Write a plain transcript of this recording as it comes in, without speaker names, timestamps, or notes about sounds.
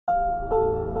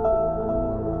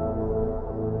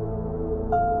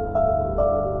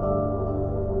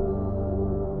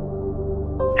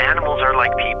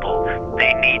like people.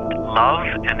 They need love,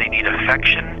 and they need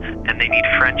affection, and they need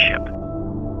friendship.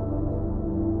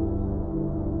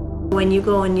 When you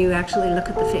go and you actually look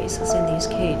at the faces in these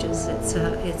cages, it's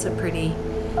a pretty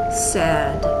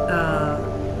sad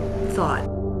thought.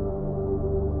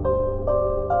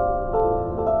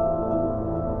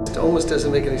 It almost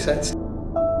doesn't make any sense.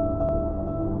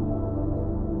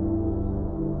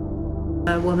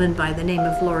 A woman by the name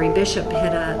of Laurie Bishop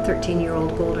had a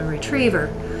 13-year-old golden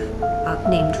retriever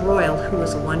named Royal, who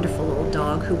was a wonderful old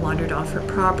dog who wandered off her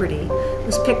property.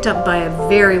 Was picked up by a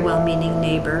very well-meaning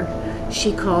neighbor.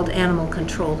 She called animal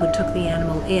control, who took the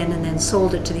animal in and then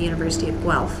sold it to the University of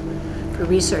Guelph for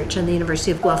research. And the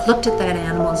University of Guelph looked at that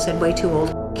animal and said, way too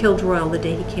old, killed Royal the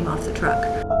day he came off the truck.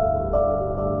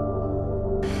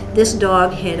 This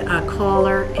dog had a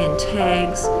collar and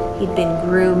tags. He'd been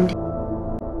groomed.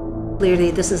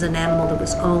 Clearly, this is an animal that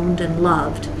was owned and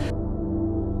loved.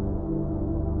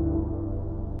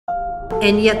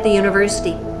 And yet the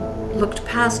university looked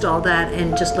past all that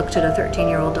and just looked at a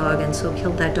 13-year-old dog, and so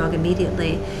killed that dog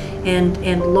immediately. And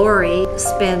Laurie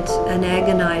spent an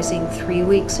agonizing 3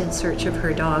 weeks in search of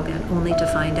her dog, and only to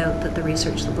find out that the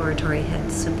research laboratory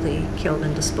had simply killed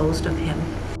and disposed of him.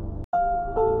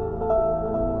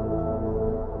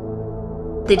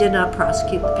 They did not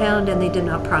prosecute the pound, and they did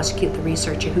not prosecute the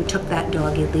researcher who took that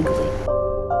dog illegally.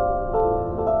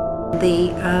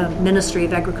 The Ministry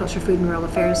of Agriculture, Food and Rural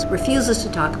Affairs refuses to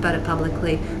talk about it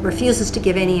publicly, refuses to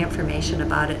give any information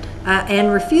about it,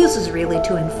 and refuses really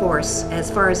to enforce, as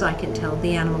far as I can tell,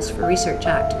 the Animals for Research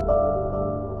Act.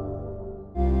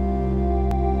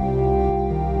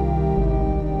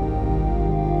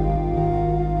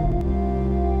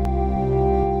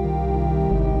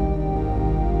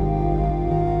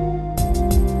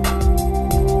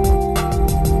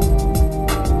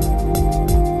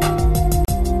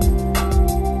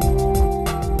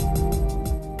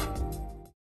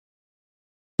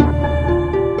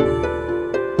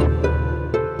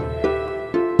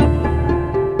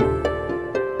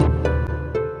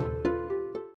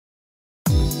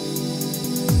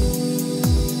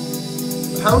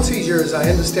 Pound seizure, as I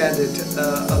understand it,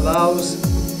 allows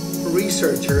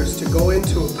researchers to go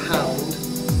into a pound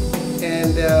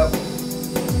and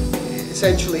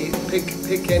essentially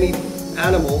pick any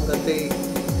animal that they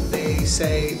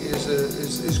say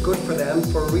is good for them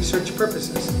for research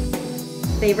purposes.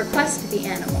 They request the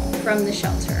animal from the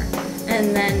shelter,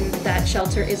 and then that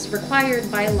shelter is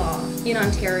required by law in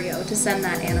Ontario to send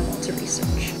that animal to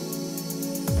research.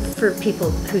 For people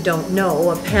who don't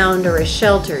know, a pound or a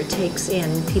shelter takes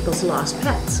in people's lost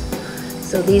pets.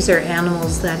 So these are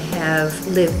animals that have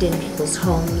lived in people's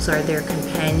homes, are their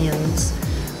companions,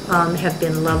 have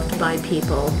been loved by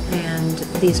people, and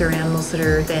these are animals that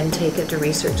are then taken to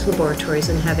research laboratories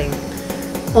and having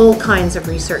all kinds of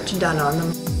research done on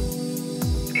them.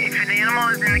 If the animal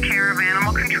is in the care of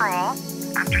animal control,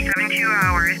 after 72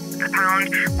 hours, the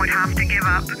pound would have to give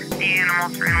up the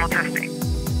animals for animal testing.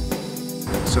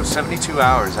 So 72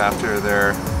 hours after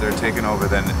they're taken over,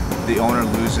 then the owner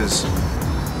loses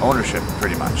ownership,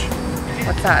 pretty much.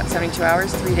 What's that, 72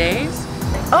 hours, 3 days?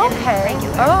 Okay.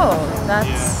 Oh,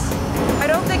 that's... I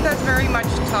don't think that's very much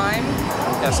time.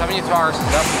 Yeah, 72 hours is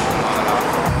definitely not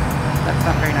enough. That's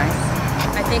not very nice.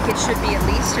 I think it should be at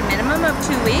least a minimum of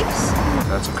 2 weeks.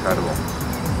 That's incredible.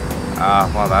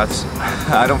 Well, that's...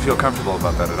 I don't feel comfortable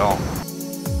about that at all.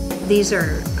 These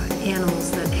are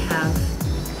animals that have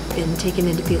been taken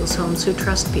into people's homes who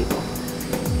trust people,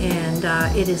 and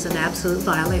it is an absolute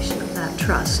violation of that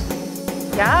trust.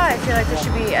 Yeah, I feel like there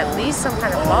should be at least some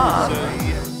kind of law.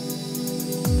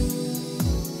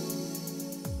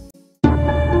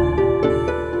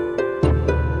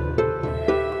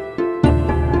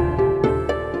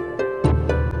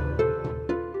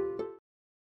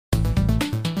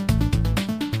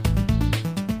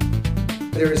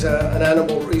 There is an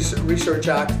Animal Research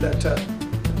Act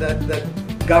that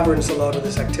governs a lot of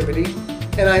this activity,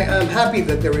 and I'm happy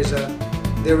that there is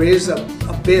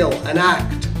a bill, an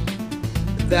act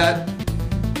that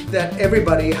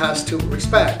everybody has to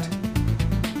respect.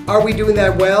 Are we doing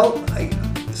that well?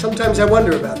 Sometimes I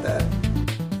wonder about that.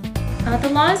 The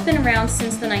law has been around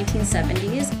since the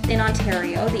 1970s. In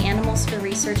Ontario, the Animals for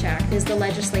Research Act is the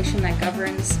legislation that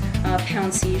governs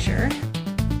pound seizure.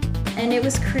 And it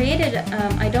was created,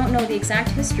 I don't know the exact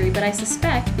history, but I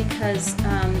suspect because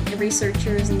the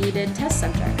researchers needed test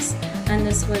subjects. And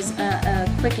this was a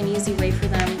quick and easy way for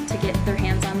them to get their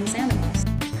hands on these animals.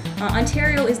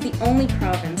 Ontario is the only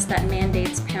province that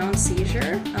mandates pound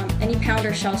seizure. Any pound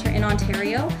or shelter in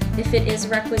Ontario, if it is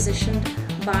requisitioned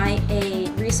by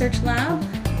a research lab,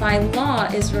 by law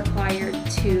is required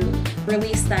to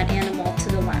release that animal to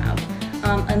the lab.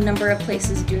 A number of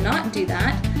places do not do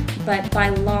that, but by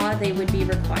law they would be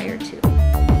required to.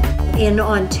 In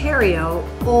Ontario,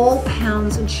 all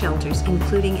pounds and shelters,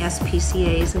 including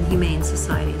SPCAs and humane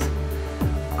societies,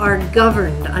 are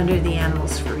governed under the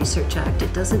Animals for Research Act.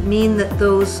 It doesn't mean that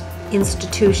those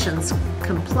institutions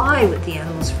comply with the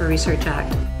Animals for Research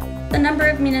Act. A number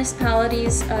of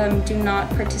municipalities do not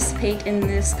participate in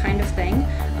this kind of thing.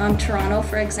 Toronto,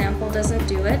 for example, doesn't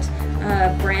do it.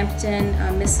 Brampton,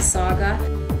 Mississauga.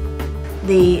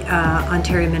 The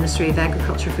Ontario Ministry of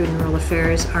Agriculture, Food and Rural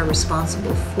Affairs are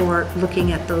responsible for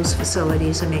looking at those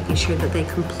facilities and making sure that they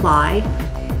comply.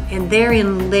 And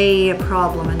therein lay a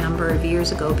problem a number of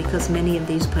years ago, because many of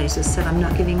these places said, I'm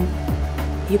not giving,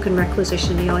 you can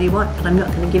requisition me all you want, but I'm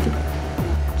not going to give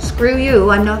it. Screw you,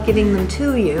 I'm not giving them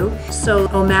to you. So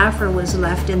OMAFRA was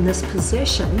left in this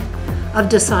position of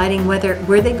deciding whether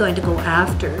were they going to go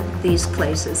after these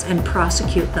places and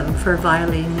prosecute them for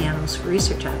violating the Animals for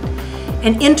Research Act.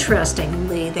 And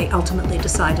interestingly, they ultimately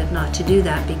decided not to do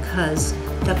that because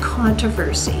the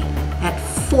controversy at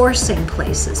forcing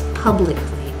places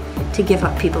publicly to give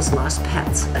up people's lost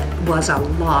pets was a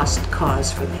lost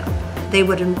cause for them. They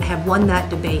wouldn't have won that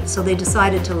debate, so they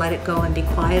decided to let it go and be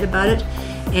quiet about it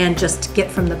and just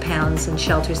get from the pounds and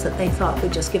shelters that they thought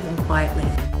would just give them quietly.